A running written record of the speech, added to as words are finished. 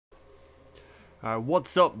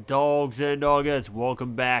What's up, dogs and doggettes?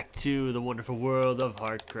 Welcome back to the wonderful world of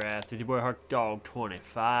Harkcraft with your boy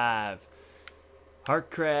HarkDog25.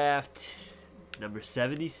 Harkcraft number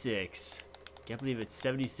 76. Can't believe it's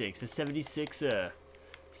 76. It's 76,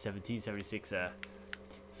 1776.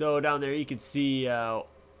 So down there you can see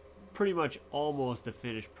pretty much almost the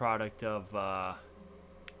finished product of, wow.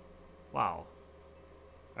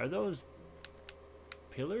 Are those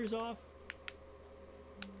pillars off?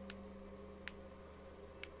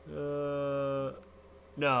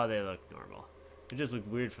 No, they look normal. It just looked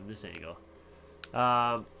weird from this angle.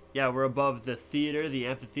 Yeah, we're above the theater, the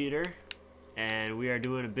amphitheater, and we are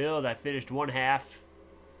doing a build. I finished one half,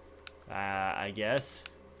 I guess.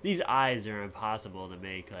 These eyes are impossible to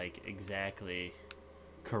make, like, exactly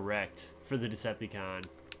correct for the Decepticon.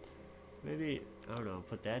 Maybe, I don't know,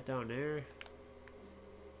 put that down there.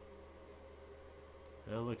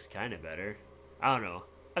 That looks kind of better. I don't know.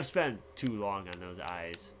 I've spent too long on those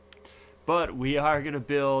eyes. But we are going to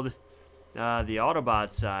build the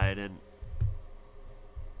Autobot side, and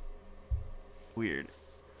weird.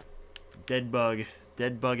 Dead bug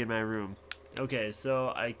in my room. Okay,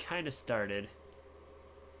 so I kind of started.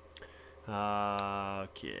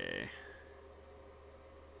 Okay.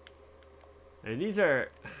 And these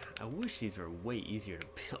are, I wish these were way easier to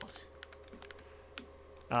build.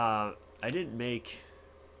 I didn't make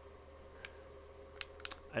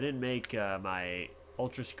my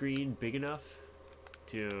ultra screen big enough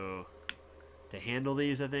to handle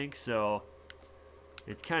these, I think, so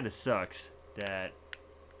it kind of sucks that,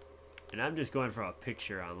 and I'm just going from a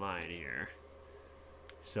picture online here,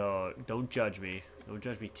 so don't judge me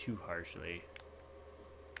too harshly.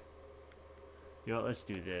 You know what, let's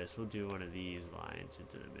do this. We'll do one of these lines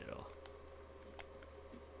into the middle.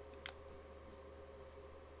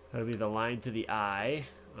 That'll be the line to the eye.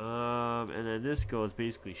 And then this goes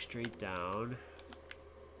basically straight down.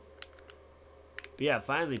 But yeah,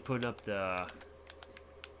 finally putting up the, I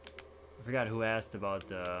forgot who asked about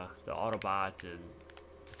the Autobot and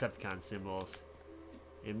Decepticon symbols.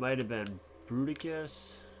 It might have been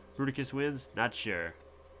Bruticus. Bruticus wins? Not sure.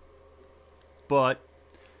 But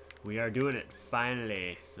we are doing it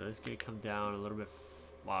finally. So it's gonna come down a little bit.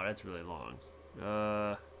 Wow, that's really long.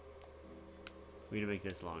 We need to make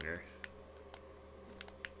this longer.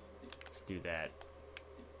 Do that.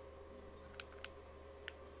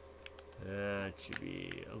 That should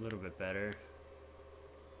be a little bit better.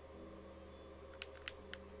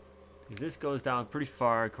 Because this goes down pretty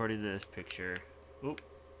far according to this picture. Oop.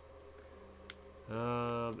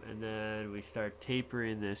 And then we start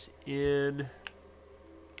tapering this in.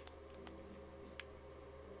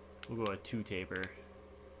 We'll go with 2 taper.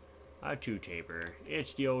 A 2 taper.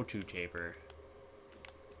 It's the old 2 taper.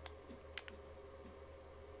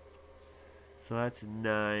 So that's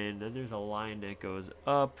 9. Then there's a line that goes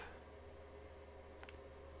up.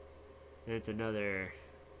 And it's another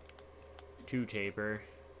 2 taper.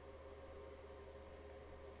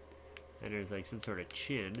 And there's like some sort of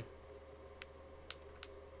chin.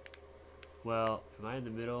 Well, am I in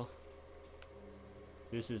the middle?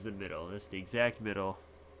 This is the middle. This is the exact middle.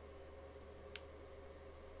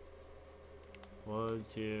 1,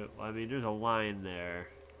 2. Well, I mean, there's a line there.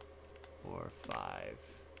 4, 5.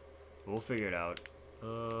 We'll figure it out.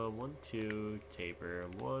 1, 2, taper.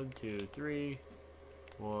 1, 2, 3.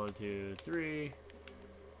 1, 2, 3.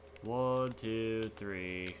 1, 2,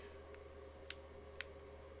 3.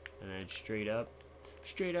 And then straight up.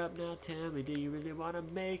 Straight up now, tell me, do you really want to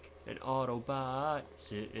make an Autobot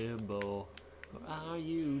symbol? Or are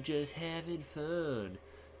you just having fun?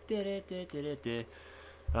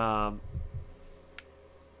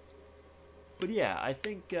 But yeah, I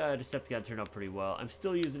think Decepticon turned out pretty well. I'm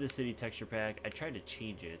still using the city texture pack. I tried to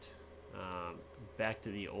change it back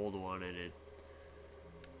to the old one, and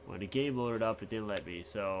when the game loaded up, it didn't let me.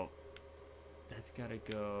 So that's gotta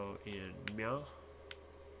go in meow.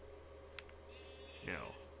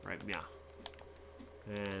 No, right, meow.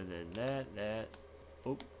 And then that.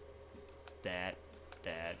 Oh, that.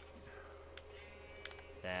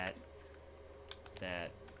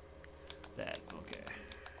 Okay.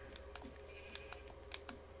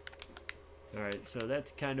 Alright, so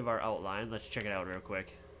that's kind of our outline. Let's check it out real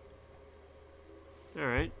quick.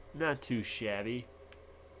 Alright, not too shabby.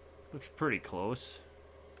 Looks pretty close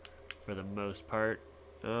for the most part.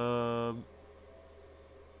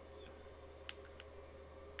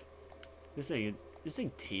 This thing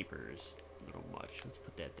tapers a little much. Let's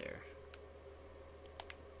put that there.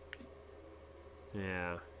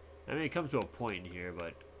 Yeah. I mean, it comes to a point here,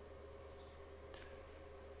 but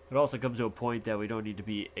it also comes to a point that we don't need to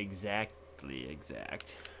be exact,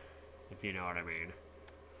 if you know what I mean.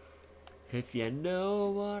 If you know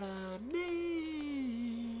what I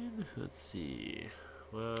mean. Let's see.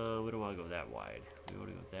 Well, we don't want to go that wide. We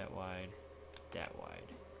want to go that wide, that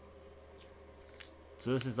wide.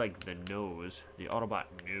 So this is like the nose, the Autobot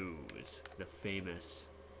nose, the famous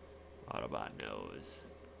Autobot nose.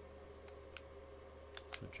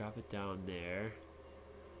 So drop it down there.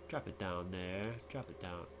 Drop it down there. Drop it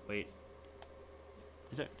down. Wait.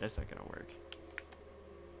 That's not gonna work.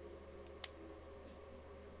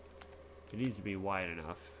 It needs to be wide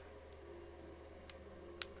enough.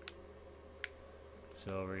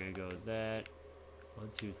 So we're gonna go with that. 1,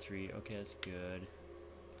 2, 3. Okay, that's good.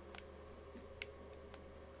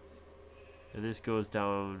 And this goes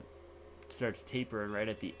down, starts tapering right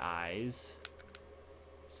at the eyes.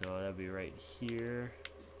 So that'll be right here.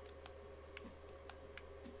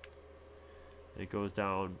 It goes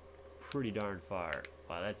down pretty darn far.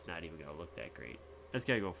 Wow, that's not even gonna look that great. That's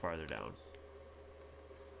gotta go farther down.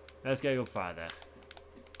 That's gotta go farther.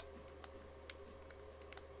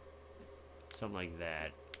 Something like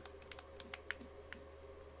that.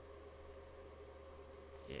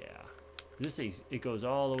 Yeah. This thing, it goes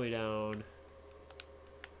all the way down.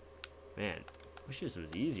 Man, wish this was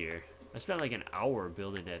easier. I spent like an hour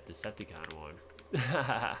building that Decepticon one.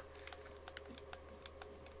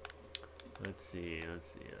 Let's see.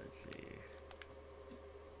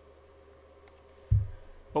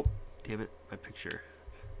 Oh, damn it, my picture.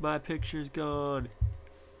 My picture's gone.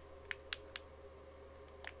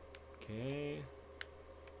 Okay.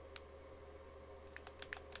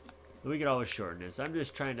 We can always shorten this. I'm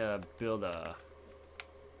just trying to build a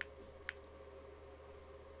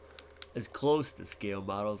as close to scale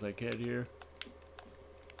model as I can here.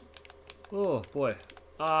 Oh boy.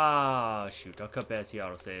 Ah, shoot. I'll cut past the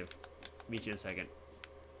autosave. Meet you in a second.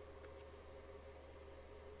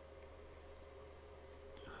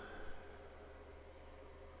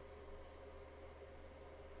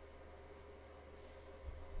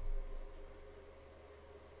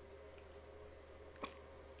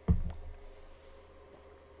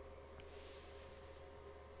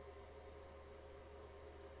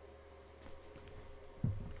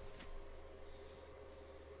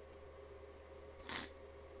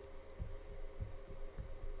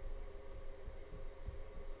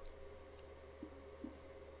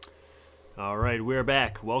 Alright, we're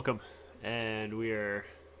back. Welcome. And we're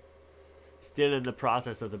still in the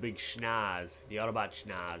process of the big schnoz, the Autobot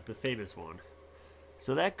schnoz, the famous one.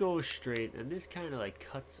 So that goes straight, and this kind of like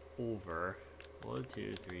cuts over. 1,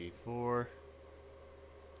 2, 3, 4.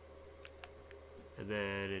 And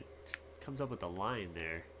then it comes up with a line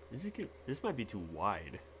there. This might be too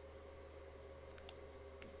wide.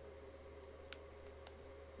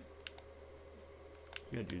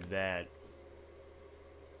 I'm gonna do that.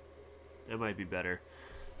 That might be better.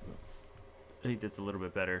 I think that's a little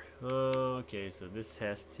bit better. Okay, so this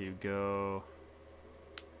has to go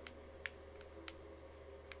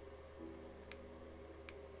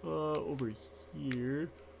over here.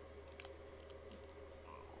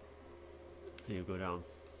 Let's see, we'll go down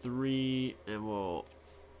 3, and we'll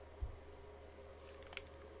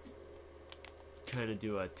kind of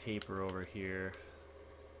do a taper over here.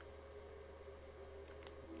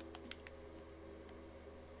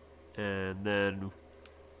 And then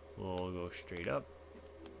we'll go straight up.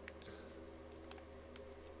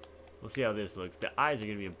 We'll see how this looks. The eyes are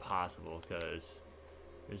going to be impossible because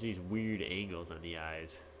there's these weird angles on the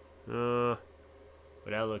eyes. But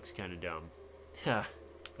that looks kind of dumb. Yeah.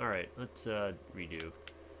 Alright, let's redo.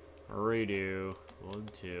 Redo. 1,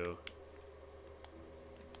 2.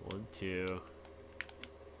 1, 2.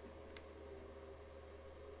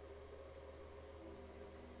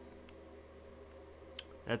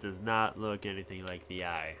 That does not look anything like the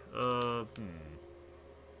eye.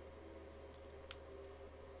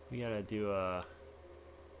 We gotta do a...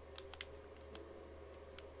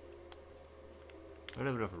 I don't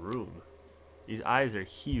have enough room. These eyes are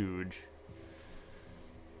huge.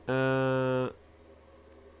 Because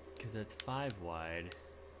that's 5 wide.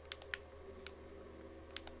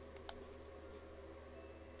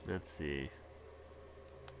 Let's see.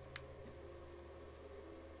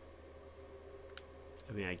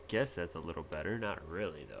 I mean, I guess that's a little better. Not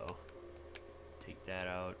really, though. Take that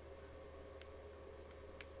out.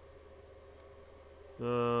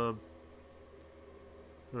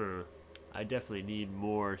 I definitely need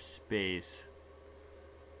more space.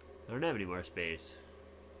 I don't have any more space.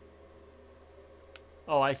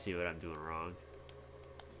 Oh, I see what I'm doing wrong.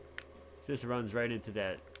 So this runs right into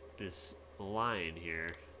this line here.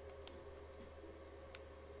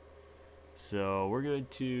 So we're going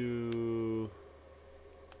to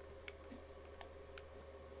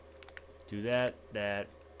do that,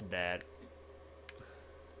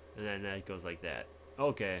 And then that goes like that.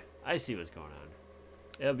 Okay, I see what's going on.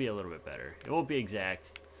 It'll be a little bit better. It won't be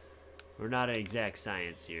exact. We're not an exact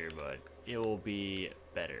science here, but it will be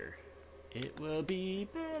better. It will be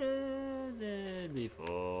better than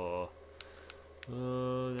before.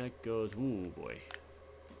 Oh, that goes. Ooh, boy.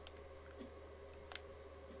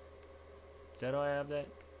 Did I have that?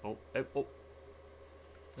 Oh, oh.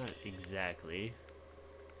 Not exactly.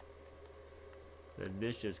 Then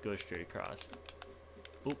this just goes straight across.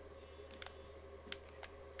 Oop.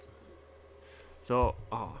 So,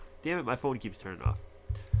 oh, damn it, my phone keeps turning off.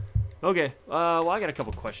 Okay, well, I got a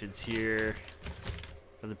couple questions here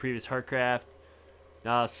from the previous Harkcraft.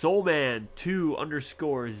 Soulman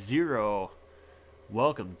 2_0.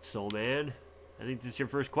 Welcome, Soulman. I think this is your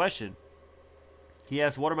first question. He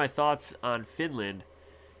asked, what are my thoughts on Finland?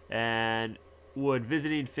 And would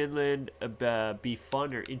visiting Finland be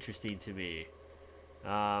fun or interesting to me?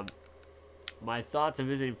 My thoughts on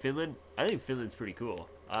visiting Finland, I think Finland's pretty cool.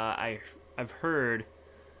 I've heard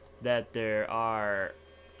that there are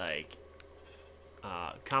like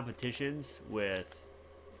competitions with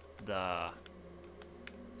the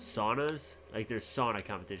saunas. Like there's sauna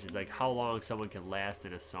competitions, like how long someone can last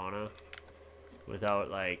in a sauna without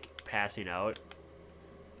like passing out.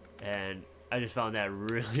 And I just found that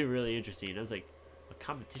really, really interesting. I was like, a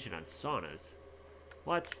competition on saunas?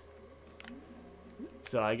 What?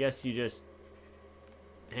 So I guess you just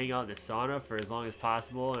hang out in the sauna for as long as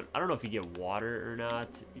possible. And I don't know if you get water or not.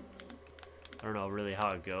 I don't know really how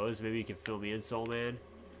it goes. Maybe you can fill me in, Soulman.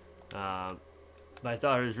 But I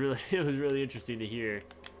thought it was really interesting to hear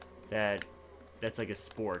that that's like a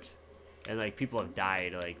sport. And like people have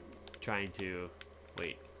died like trying to,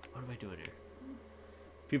 wait, what am I doing here?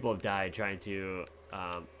 People have died trying to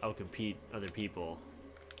outcompete other people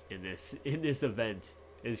in this event.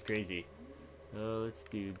 It's crazy. Let's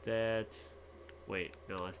do that. Wait,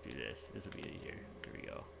 no, let's do this. This will be easier. Here we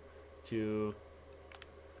go. 2.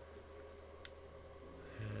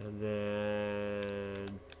 And then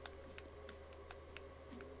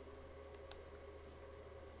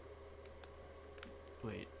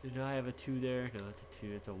wait, did I have a 2 there? No, it's a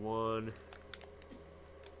 2. It's a 1.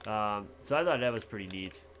 So I thought that was pretty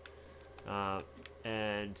neat.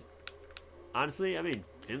 And honestly, I mean,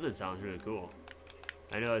 Finland sounds really cool.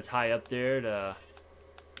 I know it's high up there.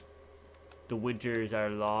 The winters are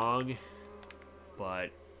long,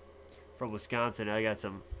 but from Wisconsin, I got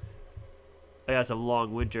some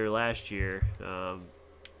long winter last year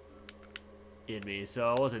in me,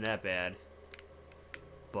 so it wasn't that bad.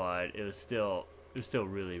 But it was still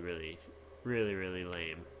really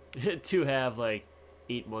lame to have like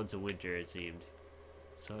 8 months of winter, it seemed.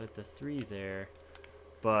 So at the 3 there.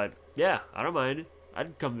 But yeah, I don't mind.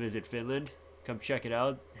 I'd come visit Finland, come check it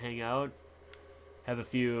out, hang out, have a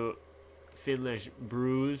few Finnish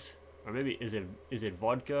brews, or maybe is it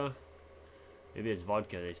vodka? Maybe it's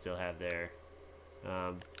vodka they still have there.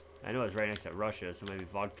 I know it's right next to Russia, so maybe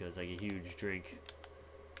vodka is like a huge drink.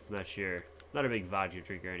 I'm not sure. Not a big vodka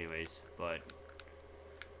drinker anyways, but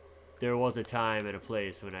there was a time and a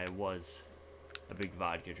place when I was a big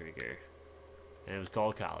vodka drinker, and it was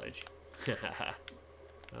called college.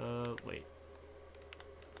 Wait.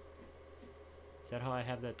 Is that how I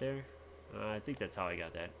have that there? I think that's how I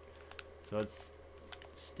got that. So let's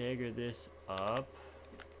stagger this up.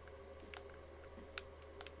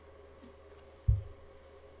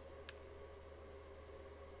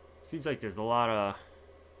 Seems like there's a lot of...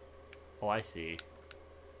 Oh, I see.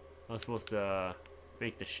 I was supposed to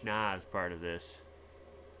make the schnoz part of this.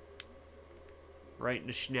 Right in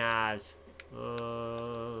the schnoz.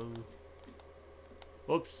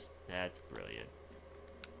 Oops. That's brilliant.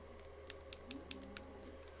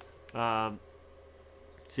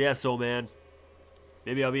 So yeah, Soulman.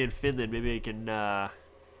 Maybe I'll be in Finland. Maybe I can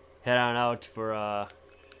head on out for I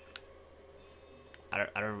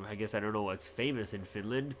guess I don't know what's famous in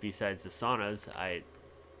Finland besides the saunas. I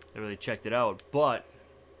haven't really checked it out, but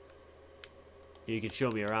you can show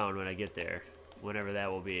me around when I get there, whenever that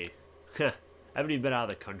will be. I haven't even been out of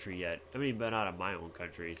the country yet. I haven't even been out of my own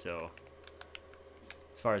country, so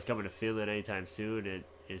as far as coming to Finland anytime soon, it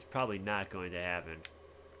is probably not going to happen.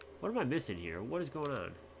 What am I missing here? What is going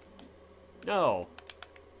on? No.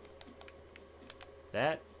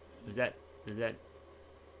 Is that?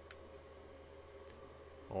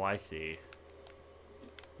 Oh, I see.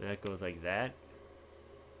 That goes like that.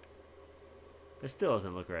 It still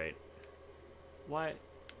doesn't look right. Why?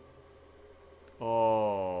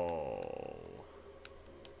 Oh.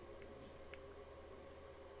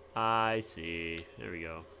 I see. There we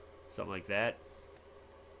go. Something like that.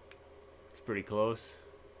 It's pretty close.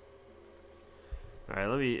 All right,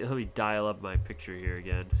 let me dial up my picture here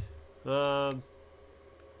again. So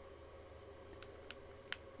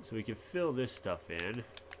we can fill this stuff in.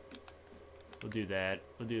 We'll do that.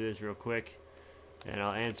 We'll do this real quick, and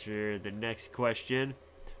I'll answer the next question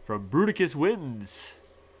from Bruticus Wins.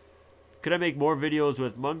 Could I make more videos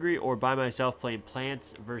with Mungry or by myself playing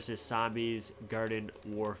Plants vs. Zombies Garden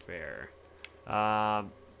Warfare? Yeah,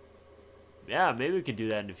 maybe we could do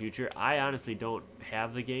that in the future. I honestly don't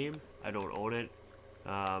have the game. I don't own it.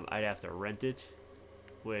 I'd have to rent it,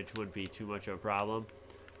 which wouldn't be too much of a problem.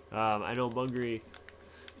 I know Mungry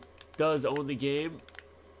does own the game,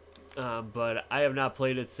 but I have not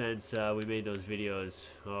played it since we made those videos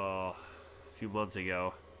a few months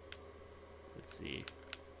ago. Let's see.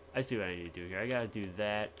 I see what I need to do here. I gotta do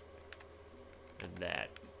that and that.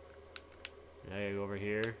 And I gotta go over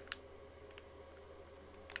here.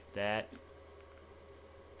 That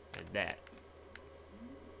and that.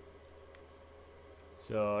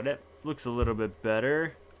 So that looks a little bit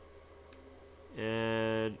better.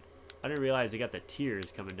 And I didn't realize I got the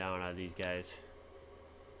tears coming down out of these guys.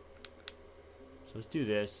 So let's do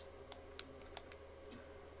this.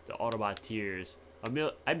 The Autobot tears.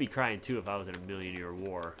 I'd be crying too if I was in a million-year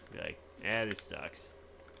war. Be like, this sucks.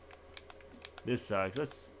 This sucks.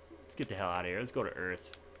 Let's get the hell out of here. Let's go to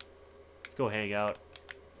Earth. Let's go hang out.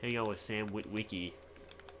 Hang out with Sam Witwicky.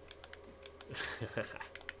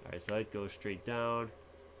 Alright, so I'd go straight down.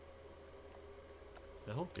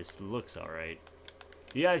 I hope this looks alright.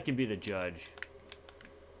 You guys can be the judge.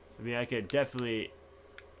 I mean, I could definitely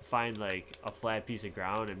find like a flat piece of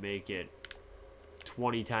ground and make it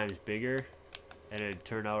 20 times bigger, and it'd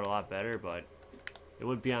turn out a lot better, but it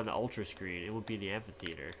wouldn't be on the ultra screen. It wouldn't be the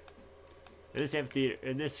amphitheater. And this amphitheater,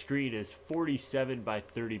 and this screen is 47 by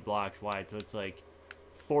 30 blocks wide, so it's like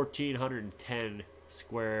 1,410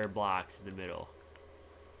 square blocks in the middle.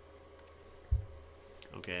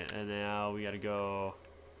 Okay, and now we gotta go.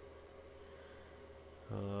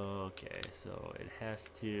 Okay, so it has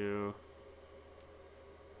to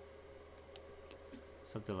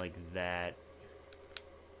something like that.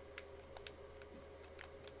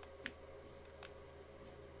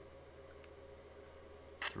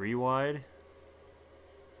 Three wide.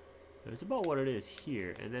 That's about what it is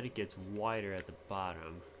here, and then it gets wider at the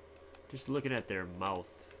bottom. Just looking at their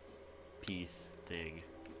mouth piece thing.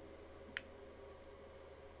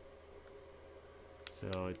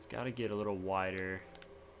 So it's got to get a little wider.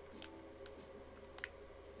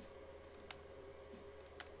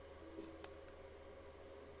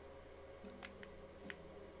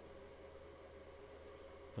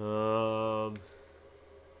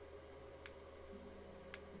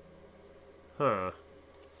 Huh.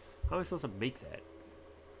 How am I supposed to make that?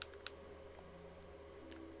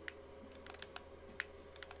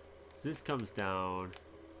 So this comes down.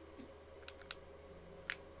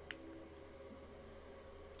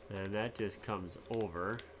 And that just comes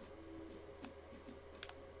over.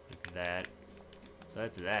 Like that. So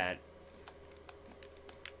that's that.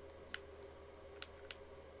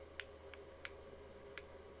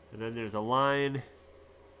 And then there's a line.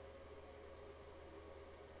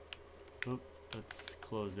 Oop, let's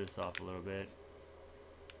close this off a little bit.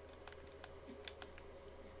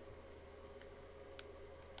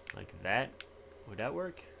 Like that. Would that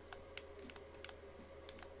work?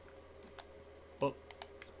 Oh.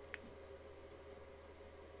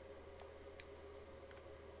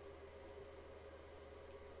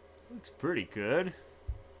 Looks pretty good.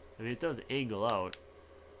 I mean, it does angle out.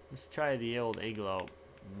 Let's try the old angle out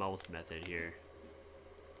mouth method here.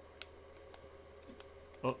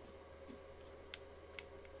 Oh.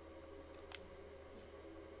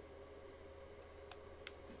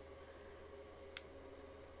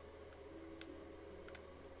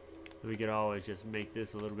 We could always just make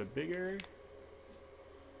this a little bit bigger.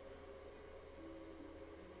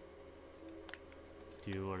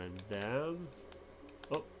 Do one of them.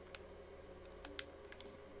 Oh.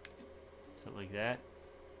 Something like that.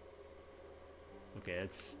 Okay,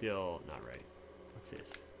 that's still not right. What's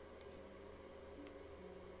this?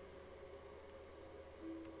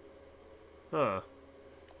 Huh.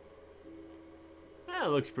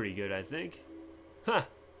 That looks pretty good, I think. Huh.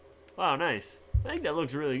 Wow, nice. I think that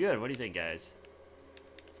looks really good. What do you think, guys?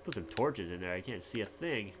 Let's put some torches in there. I can't see a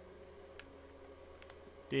thing.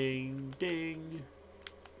 Ding, ding.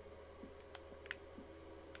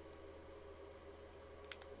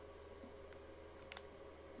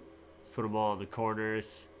 Put them all in the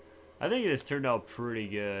corners. I think this turned out pretty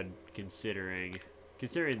good considering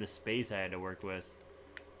the space I had to work with.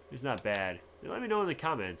 It's not bad. Let me know in the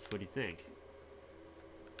comments what you think.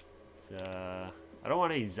 It's, I don't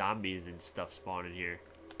want any zombies and stuff spawning here.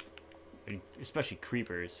 And especially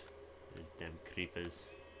creepers. Those damn creepers.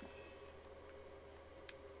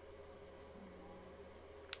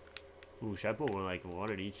 Ooh, should I put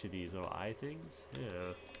one in each of these little eye things?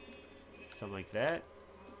 Yeah. Something like that.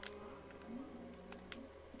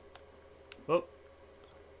 Oh.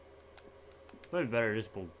 Might be better to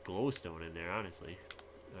just put glowstone in there, honestly.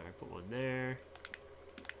 Alright, put one there.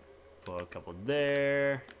 Put a couple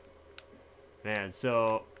there. Man,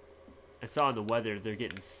 so I saw in the weather they're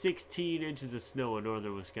getting 16 inches of snow in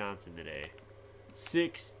northern Wisconsin today.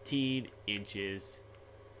 16 inches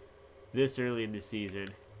this early in the season.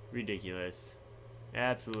 Ridiculous.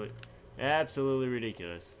 Absolutely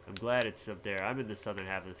ridiculous. I'm glad it's up there. I'm in the southern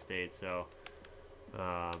half of the state, so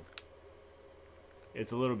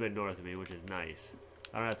it's a little bit north of me, which is nice.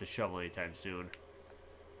 I don't have to shovel anytime soon.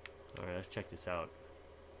 Alright, let's check this out.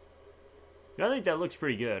 Yeah, I think that looks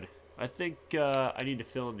pretty good. I think I need to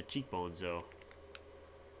fill in the cheekbones, though.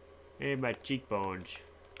 Hey, my cheekbones.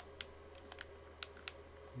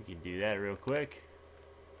 We can do that real quick.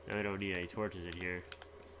 Now I don't need any torches in here.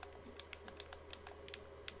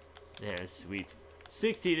 Yeah, that's sweet.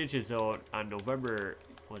 16 inches, though, on November,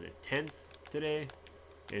 what was it, 10th today?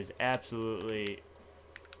 Is absolutely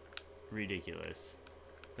ridiculous.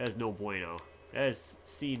 That is no bueno. That is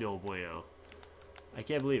no bueno. I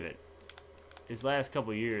can't believe it. His last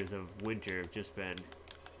couple years of winter have just been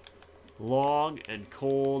long and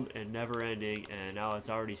cold and never ending, and now it's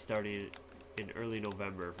already starting in early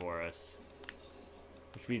November for us,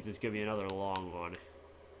 which means it's gonna be another long one.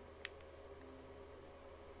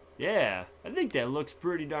 Yeah, I think that looks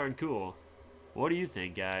pretty darn cool. What do you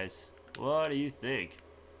think, guys? What do you think?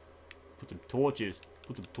 Put some torches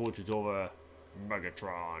over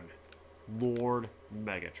Megatron. Lord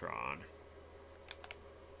Megatron.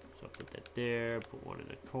 So I'll put that there, put one in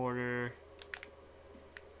the corner.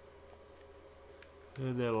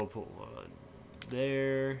 And then we'll put one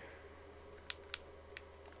there.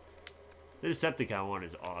 The Decepticon one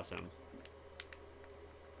is awesome.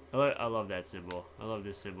 I love that symbol. I love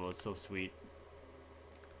this symbol. It's so sweet.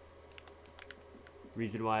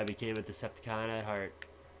 Reason why I became a Decepticon at heart.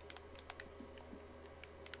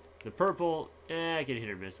 The purple, I can hit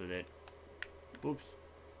or miss with it. Oops.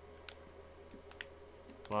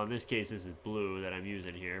 Well, in this case, this is blue that I'm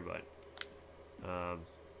using here, but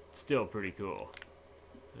still pretty cool.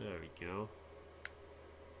 There we go.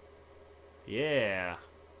 Yeah.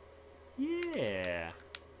 Yeah.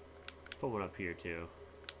 Let's put one up here, too.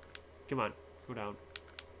 Come on. Go down.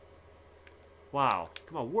 Wow.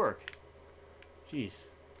 Come on, work. Jeez.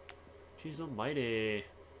 Jeez almighty.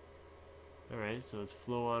 Alright, so let's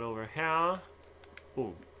flow on over here.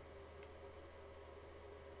 Boom.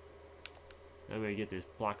 I'm gonna get this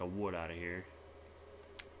block of wood out of here.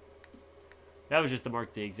 That was just to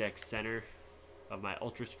mark the exact center of my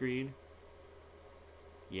ultra screen.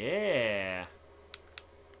 Yeah.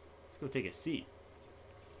 Let's go take a seat.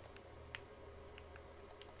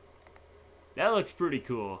 That looks pretty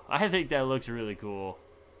cool. I think that looks really cool.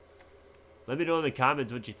 Let me know in the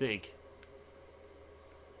comments what you think.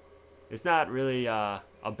 It's not really a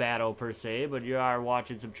battle per se, but you are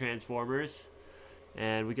watching some Transformers.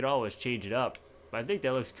 And we could always change it up. But I think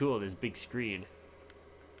that looks cool, this big screen.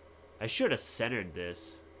 I should have centered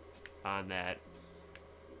this on that.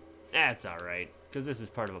 That's alright, because this is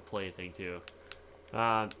part of a play thing too.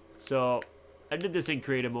 So, I did this in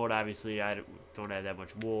creative mode, obviously. I don't have that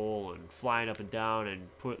much wool, and flying up and down and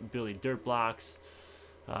building dirt blocks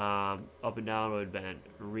up and down would have been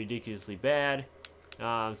ridiculously bad.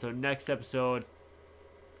 So next episode,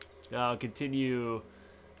 I'll continue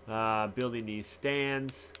building these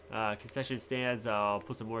stands, concession stands. I'll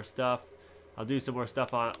put some more stuff. I'll do some more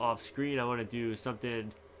stuff off screen. I want to do something.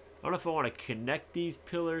 I don't know if I want to connect these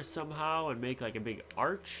pillars somehow and make like a big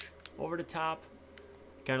arch over the top,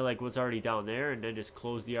 kind of like what's already down there, and then just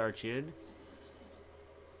close the arch in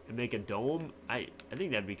and make a dome. I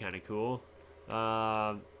think that'd be kind of cool.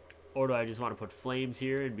 Or do I just want to put flames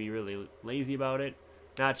here and be really lazy about it?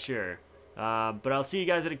 Not sure. But I'll see you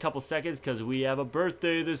guys in a couple seconds because we have a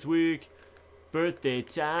birthday this week. Birthday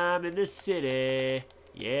time in the city.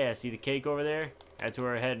 Yeah, see the cake over there? That's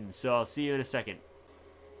where we're heading. So I'll see you in a second.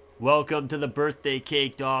 Welcome to the birthday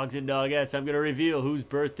cake, dogs and dogettes. I'm going to reveal whose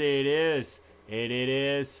birthday it is. And it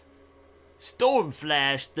is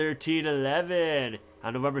Stormflash 1311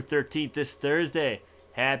 on November 13th, this Thursday.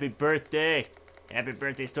 Happy birthday. Happy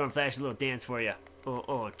birthday, Stormflash. A little dance for you.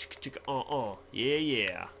 Chicka chicka, yeah,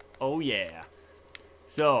 yeah. Oh, yeah.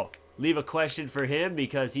 So, leave a question for him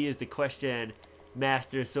because he is the question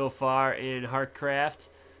master so far in Harkcraft.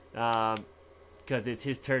 Because it's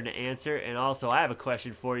his turn to answer. And also, I have a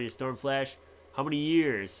question for you, Stormflash. How many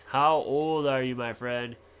years? How old are you, my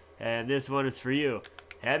friend? And this one is for you.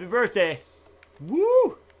 Happy birthday.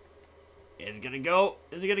 Woo! Is it gonna go?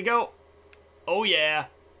 Is it gonna go? Oh yeah.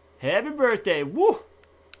 Happy birthday. Woo!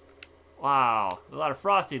 Wow. A lot of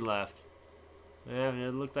frosting left. Yeah,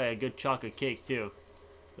 it looked like a good chocolate cake too.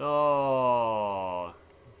 Oh.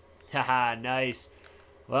 Haha, nice.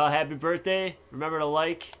 Well, happy birthday. Remember to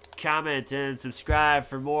like, comment, and subscribe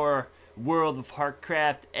for more World of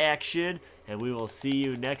Harkcraft action. And we will see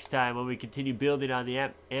you next time when we continue building on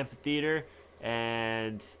the amphitheater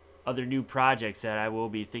and other new projects that I will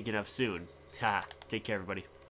be thinking of soon. Take care, everybody.